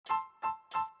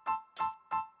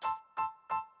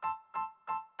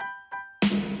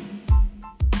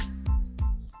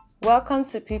Welcome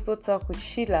to People Talk with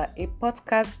Sheila, a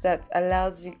podcast that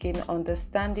allows you gain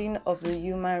understanding of the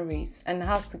human race and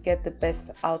how to get the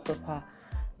best out of her.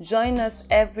 Join us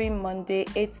every Monday,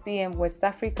 8 p.m. West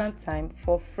African time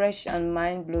for fresh and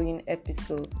mind-blowing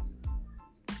episodes.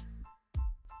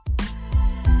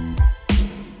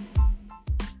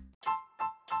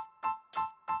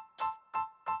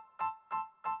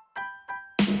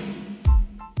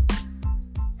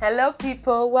 Hello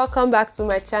people, welcome back to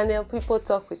my channel People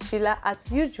Talk with Sheila.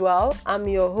 As usual, I'm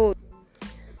your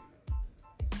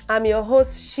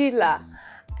host Sheila,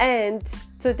 and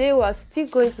today we're still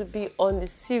going to be on the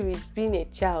series Being a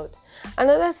Child.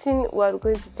 Another thing we're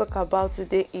going to talk about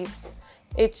today is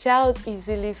a child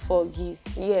easily forgives.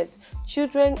 Yes,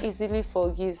 children easily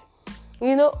forgives.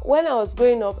 You know, when I was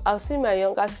growing up, I was seeing my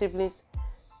younger siblings.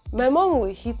 My mom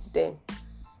would hit them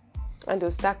and they'll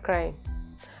start crying.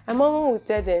 My mom would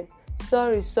tell them,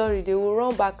 sorry, they will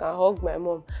run back and hug my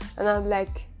mom. And I'm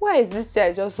like, why is this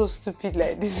child just so stupid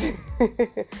like this?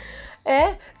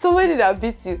 Somebody that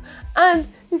beats you. And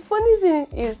the funny thing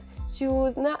is, she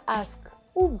would not ask,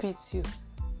 who beats you?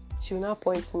 She would not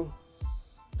point me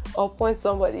or point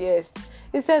somebody else.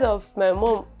 Instead of my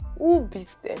mom, who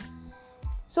beats them?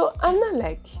 So I'm not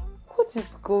like, what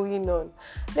is going on?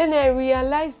 Then I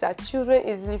realized that children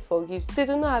easily forgive. They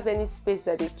do not have any space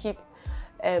that they keep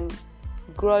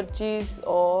grudges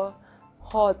or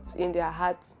hurt in their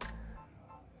hearts.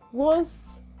 Once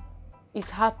it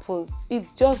happens, it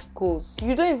just goes.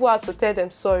 You don't even have to tell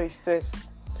them sorry first.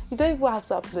 You don't even have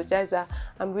to apologize that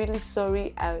I'm really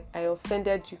sorry I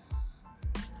offended you.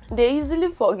 They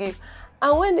easily forgive.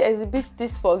 And when they exhibit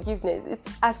this forgiveness,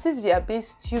 it's as if they are being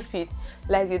stupid,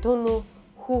 like they don't know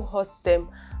who hurt them,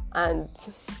 and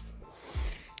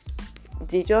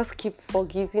they just keep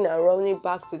forgiving and running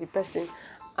back to the person.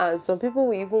 And some people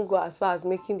will even go as far as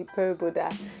making the parable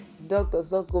that the dog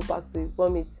does not go back to the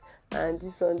vomit, and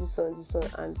this one,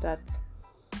 and that.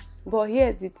 But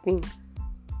here's the thing.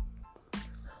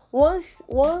 One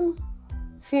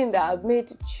thing that have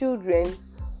made children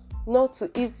not to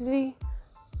easily,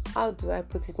 how do I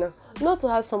put it now? Not to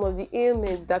have some of the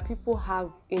ailments that people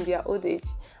have in their old age.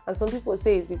 And some people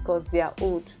say it's because they are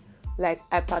old, like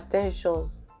hypertension.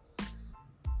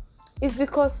 It's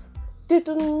because they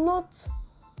do not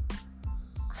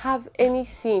have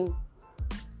anything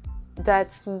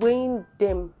that's weighing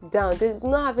them down. They do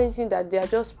not have anything that they are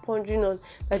just pondering on,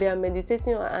 that they are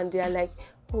meditating on, and they are like,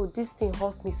 oh, this thing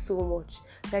hurt me so much.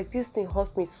 Like, this thing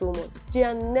hurt me so much. They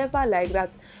are never like that.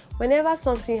 Whenever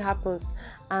something happens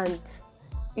and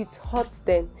it hurts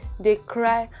them, they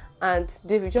cry and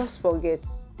they just forget.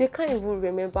 They can't even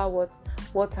remember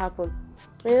what happened.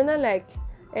 And you're not like,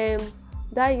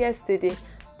 that yesterday.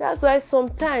 That's why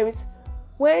sometimes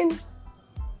when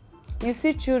you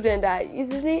see children that are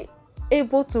easily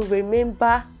able to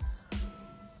remember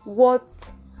what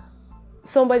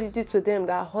somebody did to them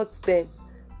that hurt them,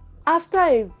 after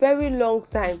a very long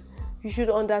time, you should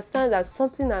understand that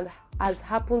something has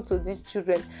happened to these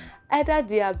children. Either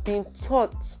they have been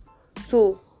taught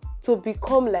to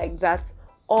become like that,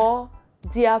 or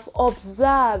they have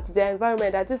observed their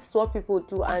environment that this is what people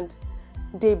do and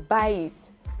they buy it.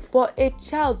 But a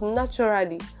child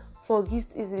naturally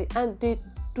forgives easily, and they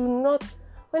do not,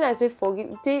 when I say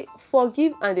forgive, they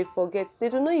forgive and they forget. They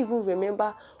do not even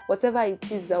remember whatever it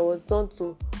is that was done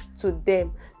to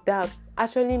them that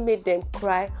actually made them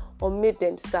cry or made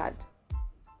them sad.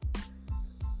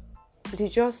 They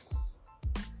just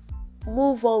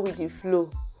move on with the flow.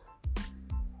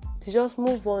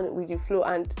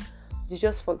 And they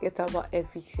just forget about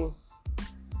everything.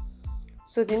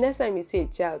 So the next time you see a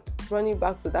child running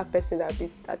back to that person that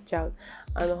beat that child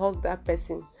and hug that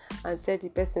person and tell the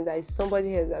person that is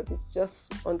somebody else that beat,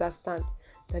 just understand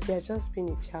that they are just being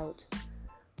a child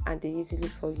and they easily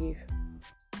forgive.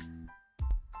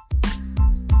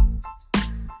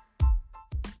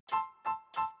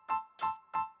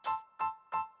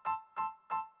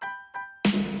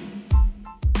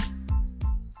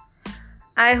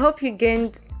 I hope you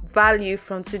gained value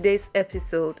from today's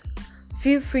episode.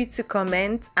 Feel free to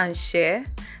comment and share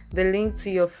the link to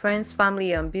your friends,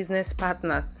 family, and business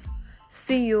partners.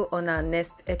 See you on our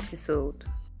next episode.